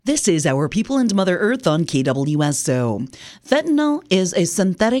This is Our People and Mother Earth on KWSO. Fentanyl is a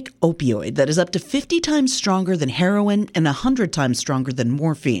synthetic opioid that is up to 50 times stronger than heroin and 100 times stronger than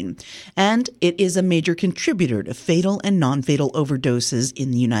morphine. And it is a major contributor to fatal and non-fatal overdoses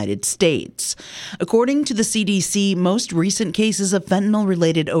in the United States. According to the CDC, most recent cases of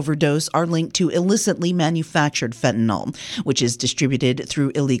fentanyl-related overdose are linked to illicitly manufactured fentanyl, which is distributed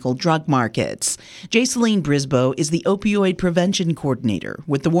through illegal drug markets. Jaycelene Brisbois is the Opioid Prevention Coordinator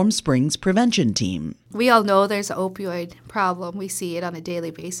with the Warm Springs Prevention Team. We all know there's an opioid problem. We see it on a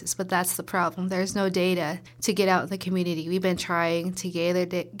daily basis, but that's the problem. There's no data to get out in the community. We've been trying to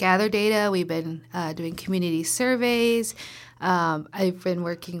gather data. We've been doing community surveys. I've been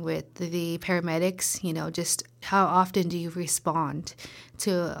working with the paramedics, just how often do you respond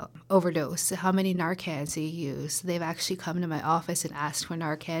to overdose? How many Narcans do you use? They've actually come to my office and asked for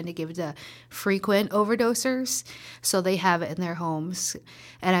Narcan to give to frequent overdosers, so they have it in their homes.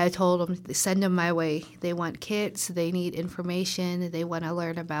 And I told them to send them my way. They want kits, they need information, they want to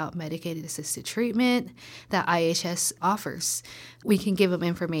learn about medicated assisted treatment that IHS offers. We can give them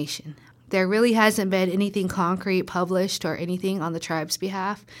information. There really hasn't been anything concrete published or anything on the tribe's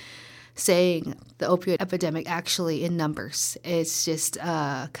behalf saying the opioid epidemic actually in numbers. It's just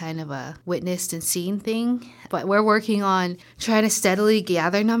kind of a witnessed and seen thing. But we're working on trying to steadily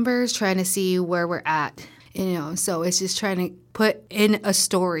gather numbers, trying to see where we're at. So it's just trying to put in a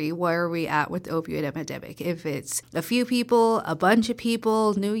story, where are we at with the opioid epidemic? If it's a few people, a bunch of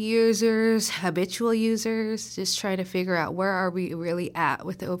people, new users, habitual users, just trying to figure out where are we really at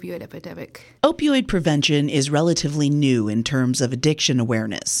with the opioid epidemic. Opioid prevention is relatively new in terms of addiction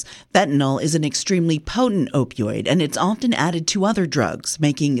awareness. Fentanyl is an extremely potent opioid, and it's often added to other drugs,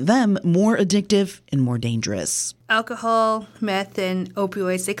 making them more addictive and more dangerous. Alcohol, meth, and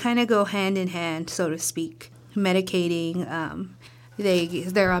opioids, they kind of go hand in hand, so to speak. Medicating,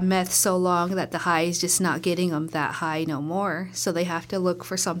 they're on meth so long that the high is just not getting them that high no more, so they have to look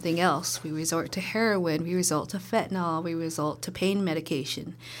for something else. We resort to heroin, we resort to fentanyl, we resort to pain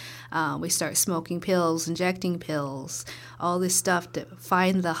medication. We start smoking pills, injecting pills, all this stuff to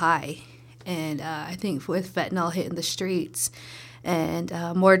find the high. And I think with fentanyl hitting the streets and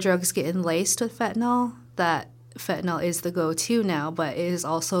more drugs getting laced with fentanyl, that fentanyl is the go-to now, but it is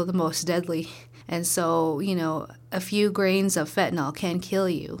also the most deadly. And so, a few grains of fentanyl can kill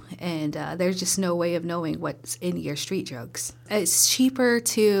you, and there's just no way of knowing what's in your street drugs. It's cheaper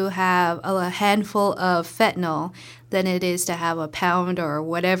to have a handful of fentanyl than it is to have a pound or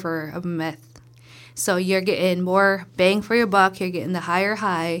whatever of meth. So you're getting more bang for your buck, you're getting the higher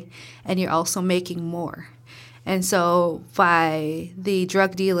high, and you're also making more. And so by the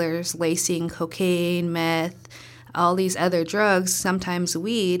drug dealers lacing cocaine, meth, all these other drugs, sometimes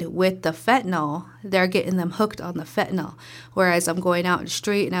weed, with the fentanyl, they're getting them hooked on the fentanyl. Whereas I'm going out in the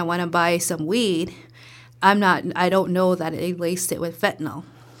street and I want to buy some weed, I don't know that they laced it with fentanyl.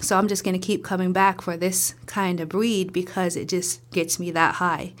 So I'm just going to keep coming back for this kind of weed because it just gets me that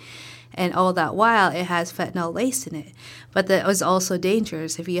high. And all that while, it has fentanyl laced in it. But that was also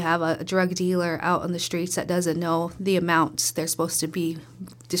dangerous. If you have a drug dealer out on the streets that doesn't know the amounts they're supposed to be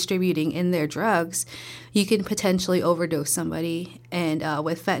distributing in their drugs, you can potentially overdose somebody. And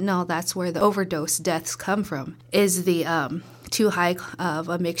with fentanyl, that's where the overdose deaths come from, is the too high of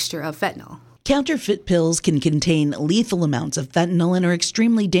a mixture of fentanyl. Counterfeit pills can contain lethal amounts of fentanyl and are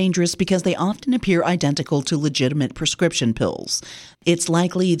extremely dangerous because they often appear identical to legitimate prescription pills. It's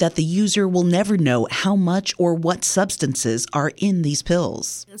likely that the user will never know how much or what substances are in these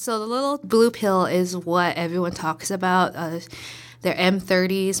pills. So the little blue pill is what everyone talks about. They're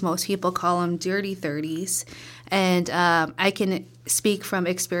M30s. Most people call them dirty 30s. And I can speak from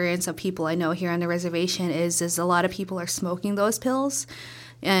experience of people I know here on the reservation is a lot of people are smoking those pills.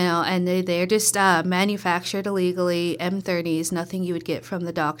 And they're just manufactured illegally, M30s, nothing you would get from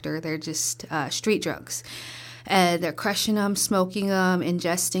the doctor. They're just street drugs. And they're crushing them, smoking them,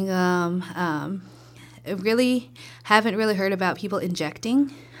 ingesting them. I really haven't really heard about people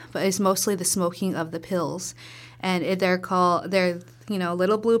injecting, but it's mostly the smoking of the pills. And they're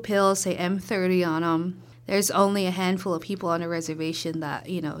little blue pills, say M30 on them. There's only a handful of people on a reservation that,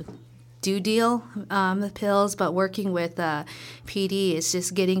 do deal the pills, but working with PD is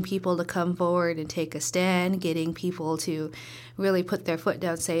just getting people to come forward and take a stand, getting people to really put their foot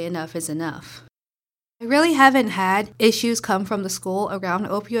down, say enough is enough. I really haven't had issues come from the school around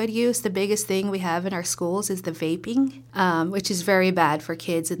opioid use. The biggest thing we have in our schools is the vaping, which is very bad for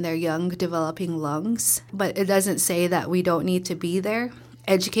kids in their young developing lungs. But it doesn't say that we don't need to be there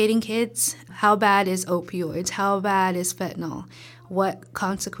educating kids. How bad is opioids? How bad is fentanyl? What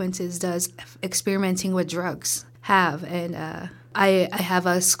consequences does experimenting with drugs have? And I have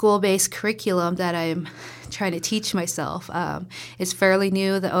a school-based curriculum that I'm trying to teach myself. It's fairly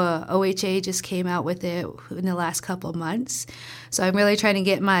new. The OHA just came out with it in the last couple of months. So I'm really trying to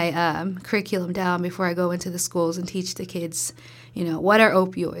get my curriculum down before I go into the schools and teach the kids, what are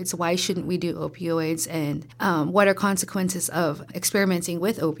opioids? Why shouldn't we do opioids? And what are consequences of experimenting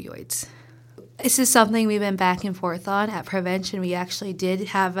with opioids? This is something we've been back and forth on. At Prevention, we actually did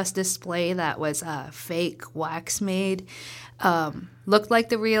have a display that was fake, wax-made, looked like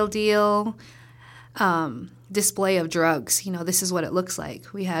the real deal display of drugs. This is what it looks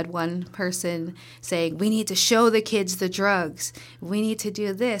like. We had one person saying, we need to show the kids the drugs. We need to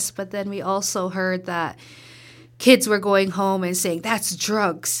do this. But then we also heard that kids were going home and saying, that's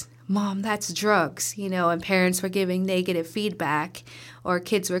drugs. Mom, that's drugs, and parents were giving negative feedback, or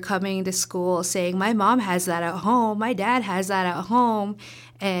kids were coming to school saying, my mom has that at home, my dad has that at home,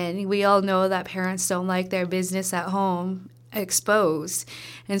 and we all know that parents don't like their business at home exposed.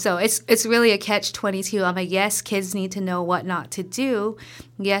 And so it's really a catch-22. I'm like, yes, kids need to know what not to do.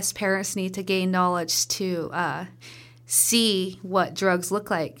 Yes, parents need to gain knowledge to see what drugs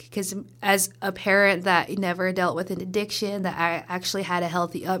look like, because as a parent that never dealt with an addiction, that I actually had a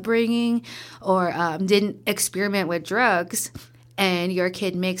healthy upbringing, or didn't experiment with drugs, and your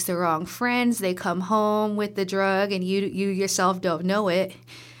kid makes the wrong friends, they come home with the drug and you yourself don't know it,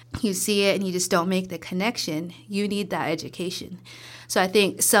 you see it and you just don't make the connection, you need that education. So I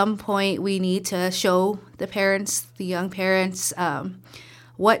think some point we need to show the parents, the young parents,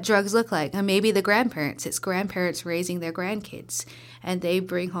 what drugs look like. And maybe the grandparents, it's grandparents raising their grandkids, and they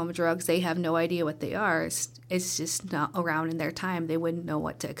bring home drugs. They have no idea what they are. It's just not around in their time. They wouldn't know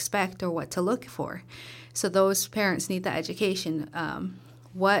what to expect or what to look for. So those parents need that education.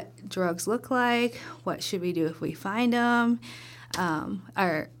 What drugs look like, what should we do if we find them.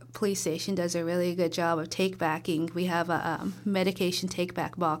 Our police station does a really good job of take-backing. We have a medication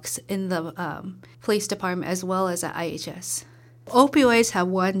take-back box in the police department as well as at IHS. Opioids have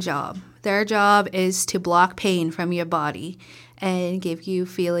one job. Their job is to block pain from your body and give you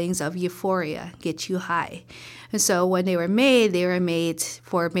feelings of euphoria, get you high. And so when they were made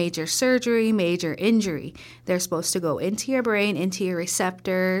for major surgery, major injury. They're supposed to go into your brain, into your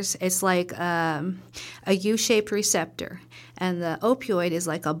receptors. It's like a U-shaped receptor. And the opioid is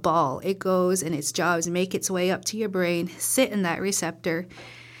like a ball. It goes, and its job is to make its way up to your brain, sit in that receptor,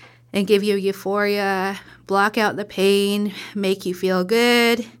 and give you euphoria, block out the pain, make you feel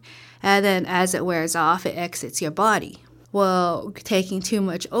good, and then as it wears off, it exits your body. Well, taking too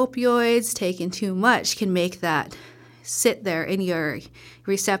much opioids, taking too much can make that sit there in your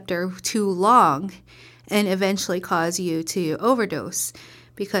receptor too long and eventually cause you to overdose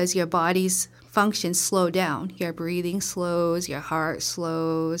because your body's functions slow down. Your breathing slows, your heart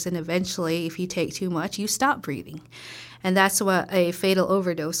slows, and eventually, if you take too much, you stop breathing. And that's what a fatal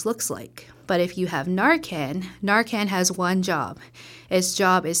overdose looks like. But if you have Narcan, Narcan has one job. Its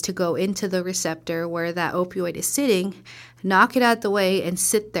job is to go into the receptor where that opioid is sitting, knock it out the way, and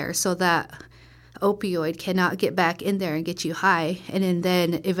sit there so that opioid cannot get back in there and get you high. And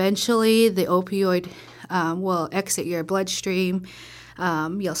then eventually the opioid will exit your bloodstream.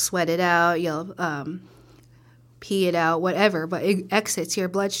 You'll sweat it out, you'll pee it out, whatever, but it exits your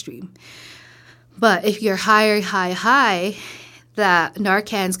bloodstream. But if you're high, that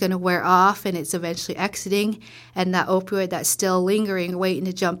Narcan's going to wear off and it's eventually exiting, and that opioid that's still lingering, waiting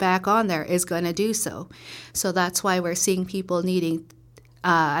to jump back on there is going to do so. So that's why we're seeing people needing,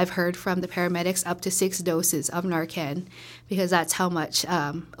 I've heard from the paramedics, up to 6 doses of Narcan, because that's how much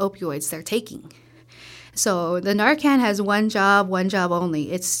opioids they're taking. So the Narcan has one job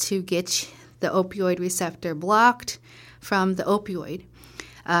only. It's to get the opioid receptor blocked from the opioid.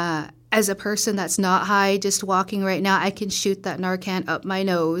 As a person that's not high, just walking right now, I can shoot that Narcan up my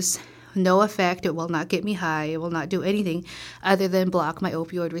nose. No effect. It will not get me high. It will not do anything other than block my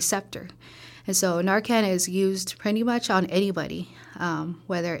opioid receptor. And so Narcan is used pretty much on anybody,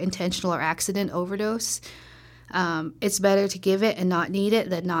 whether intentional or accident overdose. It's better to give it and not need it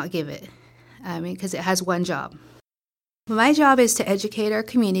than not give it. Because it has one job. My job is to educate our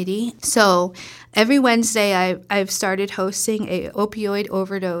community. So every Wednesday, I've started hosting a opioid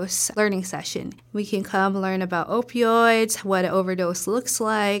overdose learning session. We can come learn about opioids, what an overdose looks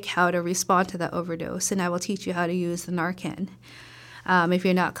like, how to respond to that overdose, and I will teach you how to use the Narcan. If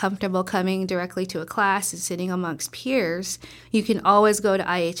you're not comfortable coming directly to a class and sitting amongst peers, you can always go to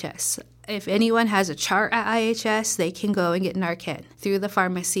IHS. If anyone has a chart at IHS, they can go and get Narcan through the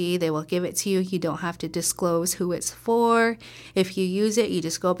pharmacy. They will give it to you. You don't have to disclose who it's for. If you use it, you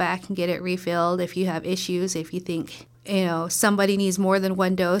just go back and get it refilled. If you have issues, if you think somebody needs more than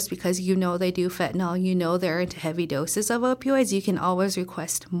one dose because they do fentanyl, they're into heavy doses of opioids, you can always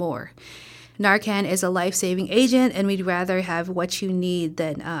request more. Narcan is a life-saving agent, and we'd rather have what you need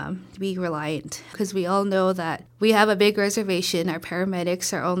than be reliant, because we all know that we have a big reservation. Our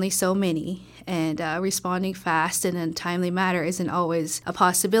paramedics are only so many, and responding fast and in a timely manner isn't always a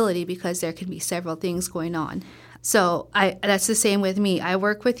possibility because there can be several things going on. So that's the same with me. I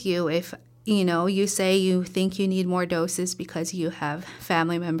work with you if you say you think you need more doses because you have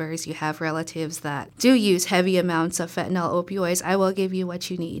family members, you have relatives that do use heavy amounts of fentanyl opioids. I will give you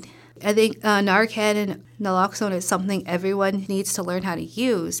what you need. I think Narcan and naloxone is something everyone needs to learn how to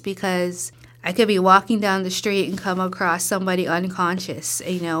use, because I could be walking down the street and come across somebody unconscious,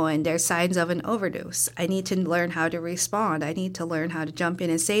 and there's signs of an overdose. I need to learn how to respond. I need to learn how to jump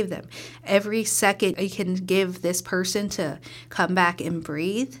in and save them. Every second you can give this person to come back and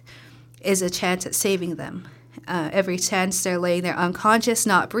breathe is a chance at saving them. Every chance they're laying there unconscious,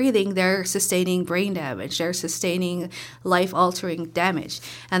 not breathing, they're sustaining brain damage. They're sustaining life-altering damage.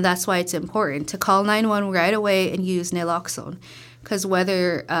 And that's why it's important to call 911 right away and use naloxone. Because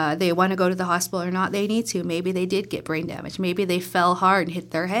whether they want to go to the hospital or not, they need to. Maybe they did get brain damage. Maybe they fell hard and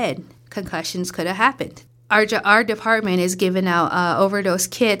hit their head. Concussions could have happened. Our department is giving out overdose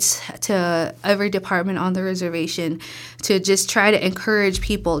kits to every department on the reservation to just try to encourage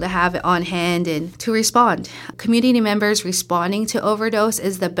people to have it on hand and to respond. Community members responding to overdose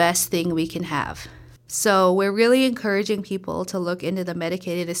is the best thing we can have. So we're really encouraging people to look into the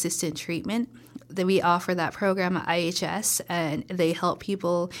medicated assisted treatment. That we offer that program at IHS, and they help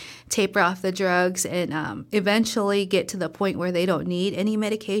people taper off the drugs and eventually get to the point where they don't need any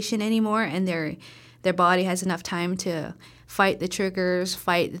medication anymore, and their body has enough time to fight the triggers,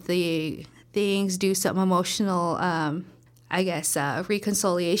 fight the things, do some emotional,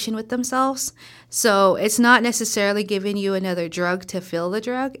 reconciliation with themselves. So it's not necessarily giving you another drug to fill the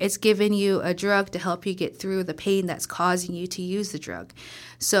drug. It's giving you a drug to help you get through the pain that's causing you to use the drug.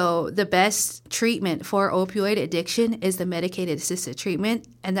 So the best treatment for opioid addiction is the medicated assisted treatment,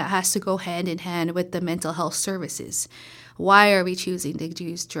 and that has to go hand in hand with the mental health services. Why are we choosing to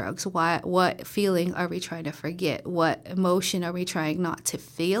use drugs? What feeling are we trying to forget? What emotion are we trying not to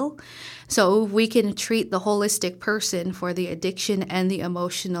feel? So if we can treat the holistic person for the addiction and the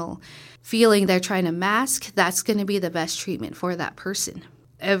emotional feeling they're trying to mask, that's going to be the best treatment for that person.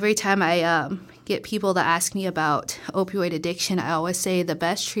 Every time I get people that ask me about opioid addiction, I always say the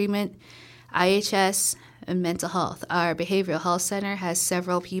best treatment, IHS and mental health. Our behavioral health center has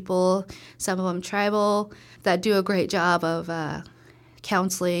several people, some of them tribal, that do a great job of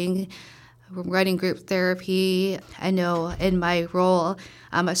counseling, running group therapy. I know in my role,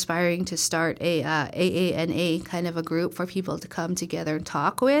 I'm aspiring to start a AANA kind of a group for people to come together and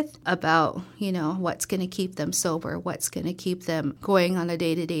talk with about, what's going to keep them sober, what's going to keep them going on a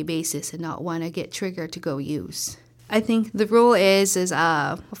day-to-day basis and not want to get triggered to go use. I think the rule is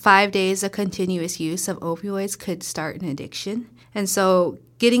 5 days of continuous use of opioids could start an addiction. And so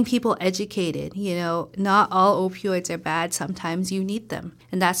getting people educated, not all opioids are bad. Sometimes you need them.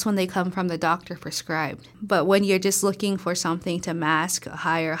 And that's when they come from the doctor prescribed. But when you're just looking for something to mask a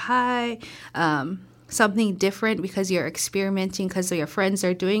higher high, something different because you're experimenting because your friends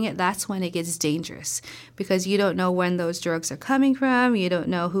are doing it, that's when it gets dangerous, because you don't know when those drugs are coming from, you don't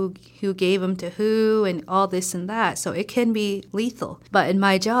know who gave them to who and all this and that, so it can be lethal. But in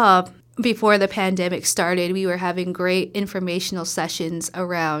my job, before the pandemic started, we were having great informational sessions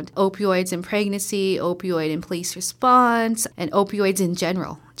around opioids in pregnancy, opioid in police response, and opioids in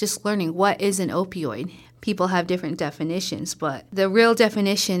general, just learning what is an opioid. People have different definitions, but the real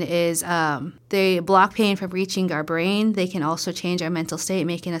definition is they block pain from reaching our brain. They can also change our mental state,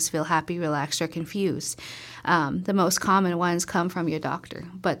 making us feel happy, relaxed, or confused. The most common ones come from your doctor,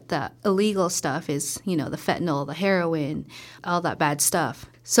 but the illegal stuff is, the fentanyl, the heroin, all that bad stuff.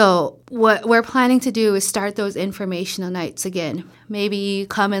 So what we're planning to do is start those informational nights again. Maybe you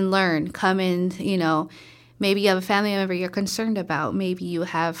come and learn, maybe you have a family member you're concerned about. Maybe you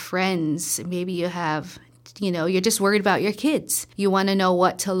have friends. Maybe you have, you're just worried about your kids. You want to know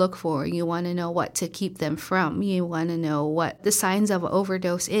what to look for. You want to know what to keep them from. You want to know what the signs of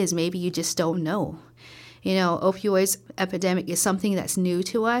overdose is. Maybe you just don't know. Opioids epidemic is something that's new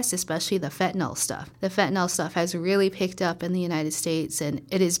to us, especially the fentanyl stuff. The fentanyl stuff has really picked up in the United States, and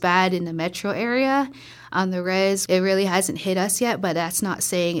it is bad in the metro area. On the res, it really hasn't hit us yet, but that's not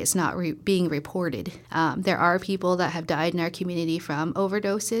saying it's not being reported. There are people that have died in our community from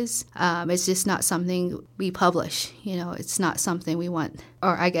overdoses. It's just not something we publish. It's not something we want,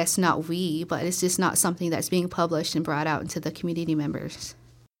 or I guess not we, but it's just not something that's being published and brought out into the community members.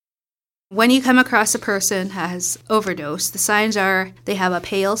 When you come across a person who has overdosed, the signs are they have a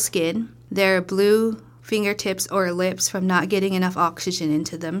pale skin, they're blue fingertips or lips from not getting enough oxygen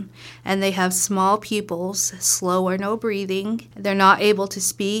into them, and they have small pupils, slow or no breathing. They're not able to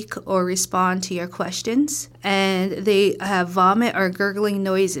speak or respond to your questions, and they have vomit or gurgling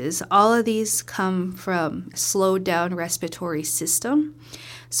noises. All of these come from slowed down respiratory system.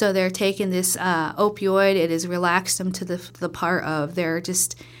 So they're taking this opioid, it has relaxed them to the part of they're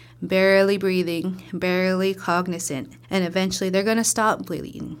just barely breathing, barely cognizant, and eventually they're going to stop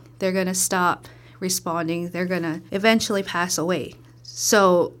bleeding. They're going to stop responding. They're going to eventually pass away.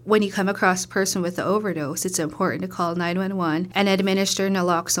 So when you come across a person with the overdose, it's important to call 911 and administer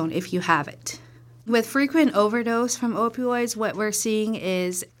naloxone if you have it. With frequent overdose from opioids, what we're seeing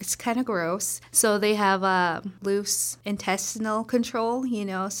is it's kind of gross. So they have loose intestinal control,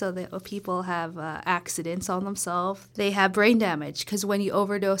 so that people have accidents on themselves. They have brain damage because when you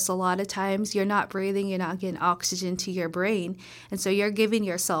overdose, a lot of times you're not breathing, you're not getting oxygen to your brain. And so you're giving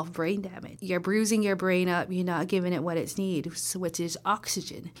yourself brain damage. You're bruising your brain up, you're not giving it what it needs, which is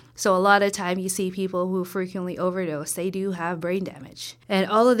oxygen. So a lot of time you see people who frequently overdose, they do have brain damage. And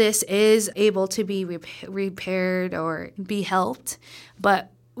all of this is able to be repaired or be helped,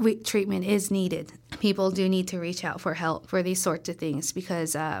 but treatment is needed. People do need to reach out for help for these sorts of things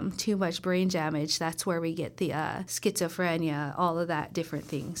because too much brain damage, that's where we get the schizophrenia, all of that different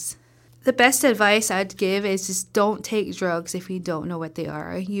things. The best advice I'd give is just don't take drugs if you don't know what they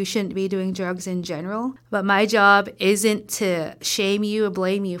are. You shouldn't be doing drugs in general. But my job isn't to shame you or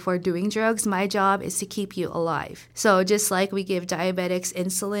blame you for doing drugs. My job is to keep you alive. So just like we give diabetics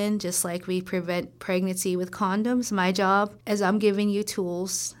insulin, just like we prevent pregnancy with condoms, my job is I'm giving you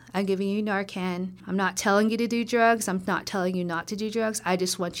tools. I'm giving you Narcan. I'm not telling you to do drugs. I'm not telling you not to do drugs. I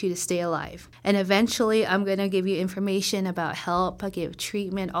just want you to stay alive. And eventually, I'm going to give you information about help. I give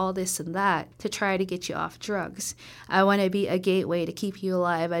treatment, all this and that to try to get you off drugs. I want to be a gateway to keep you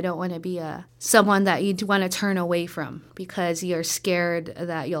alive. I don't want to be someone that you want to turn away from because you're scared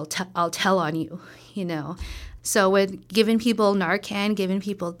that I'll tell on you, So with giving people Narcan, giving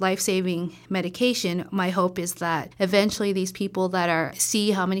people life-saving medication, my hope is that eventually these people that see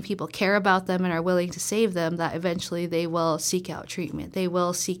how many people care about them and are willing to save them, that eventually they will seek out treatment. They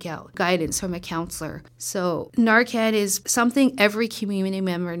will seek out guidance from a counselor. So Narcan is something every community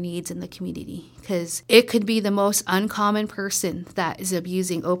member needs in the community because it could be the most uncommon person that is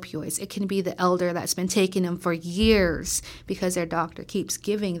abusing opioids. It can be the elder that's been taking them for years because their doctor keeps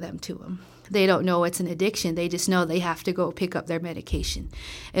giving them to them. They don't know it's an addiction. They just know they have to go pick up their medication.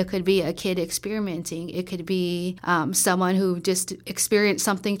 It could be a kid experimenting. It could be someone who just experienced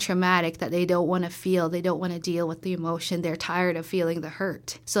something traumatic that they don't want to feel. They don't want to deal with the emotion. They're tired of feeling the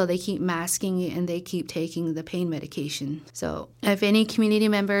hurt. So they keep masking it and they keep taking the pain medication. So if any community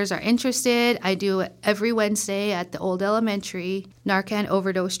members are interested, I do it every Wednesday at the old elementary Narcan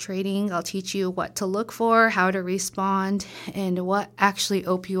overdose training. I'll teach you what to look for, how to respond, and what actually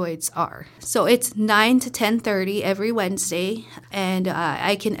opioids are. So it's 9 to 10:30 every Wednesday, and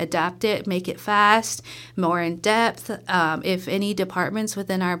I can adapt it, make it fast, more in depth. If any departments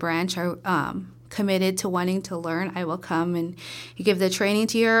within our branch are committed to wanting to learn, I will come and give the training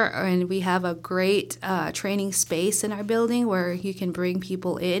to you. And we have a great training space in our building where you can bring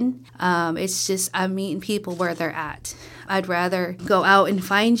people in. It's just I'm meeting people where they're at. I'd rather go out and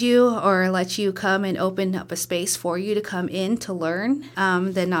find you or let you come and open up a space for you to come in to learn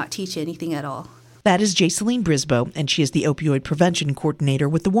than not teach anything at all. That is Jaycelene Brisbois, and she is the Opioid Prevention Coordinator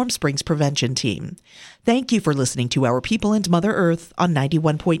with the Warm Springs Prevention Team. Thank you for listening to Our People and Mother Earth on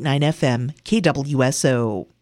 91.9 FM, KWSO.